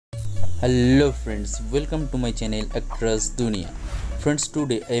Hello friends, welcome to my channel Across Dunia. Friends,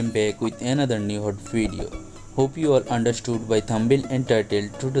 today I am back with another new hot video. Hope you all understood by thumbnail and title.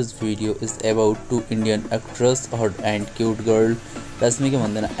 Today's video is about two Indian actors, hot and cute girl Rashmika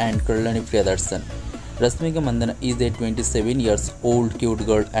Mandana and Kalyani Priyadarshan. Rashmika Mandana is a 27 years old cute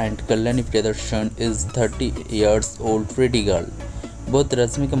girl and Kalyani Priyadarshan is 30 years old pretty girl. Both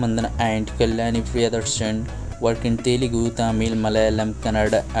Rashmika Mandana and Kalyani Priyadarshan work in Telugu, Tamil, Malayalam,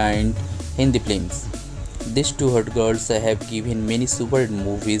 Kannada and Hindi films. These two hot girls have given many superhit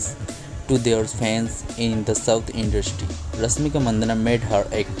movies to their fans in the South industry. Rashmika Mandana made her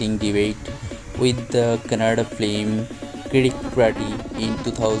acting debut with the Kannada film Kirik Party in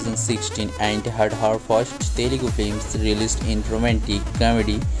 2016 and had her first Telugu films released in romantic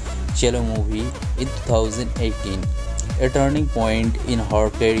comedy Chola Movie in 2018. A turning point in her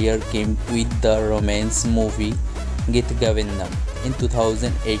career came with the romance movie Geetha Govindam in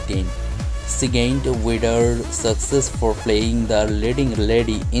 2018. She gained wider success for playing the leading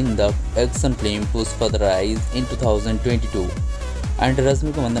lady in the action film Puspa in 2022. And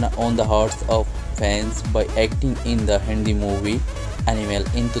Rashmika Mandana won the hearts of fans by acting in the Hindi movie Animal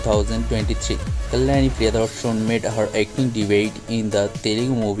in 2023. Kalyani Priyadarshan made her acting debut in the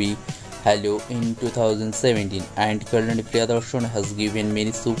Telugu movie Hello in 2017, and Kalyani Priyadarshan has given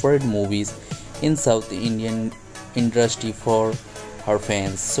many superhit movies in South Indian industry for her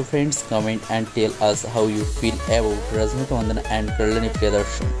fans. So friends, comment and tell us how you feel about Rashmika Mandana and Kalyani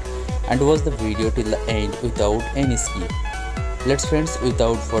Priyadarshan, and watch the video till the end without any skip. Let's friends,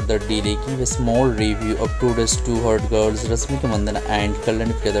 without further delay, give a small review of today's two hot girls Rashmika Mandana and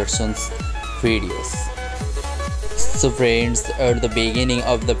Kalyani Priyadarshan's videos. So friends, at the beginning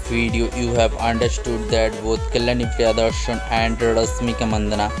of the video you have understood that both Kalyani Priyadarshan and Rashmika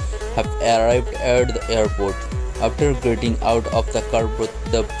Mandana have arrived at the airport. After getting out of the car, both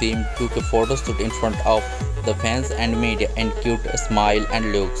the team took a photo shoot in front of the fans and media and cute smile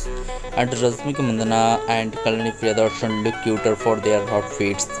and looks. And Rashmika Mandana and Kalyani Priyadarshan look cuter for their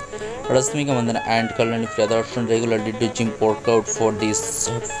outfits. Rashmika Mandana and Kalyani Priyadarshan regularly do gym workout for this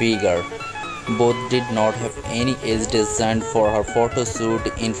figure. Both did not have any hesitation for her photo shoot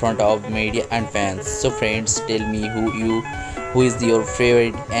in front of media and fans. So friends, tell me who is your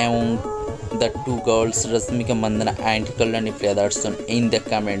favorite among the two girls Rashmika Mandana and Kalyani Priyadarshan in the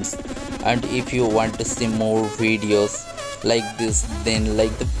comments. And if you want to see more videos like this, then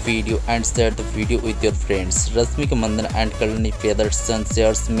like the video and share the video with your friends. Rashmika Mandana and Kalyani Priyadarshan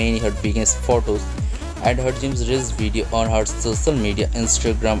shares many her biggest photos and her gym's reels video on her social media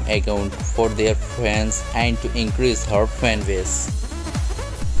Instagram account for their fans and to increase her fan base.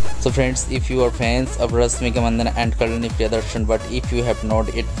 So friends, if you are fans of Rashmika Mandana and Kalyani Priyadarshan, but if you have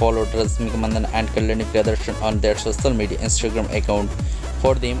not yet followed Rashmika Mandana and Kalyani Priyadarshan on their social media Instagram account,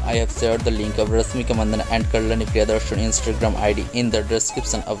 for them I have shared the link of Rashmika Mandana and Kalyani Priyadarshan Instagram ID in the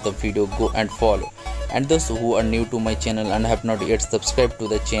description of the video. Go and follow. And those who are new to my channel and have not yet subscribed to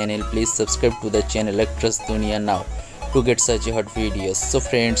the channel, please subscribe to the channel Across Dunia now to get such hot videos. So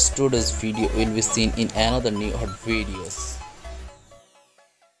friends, today's video will be seen in another new hot videos.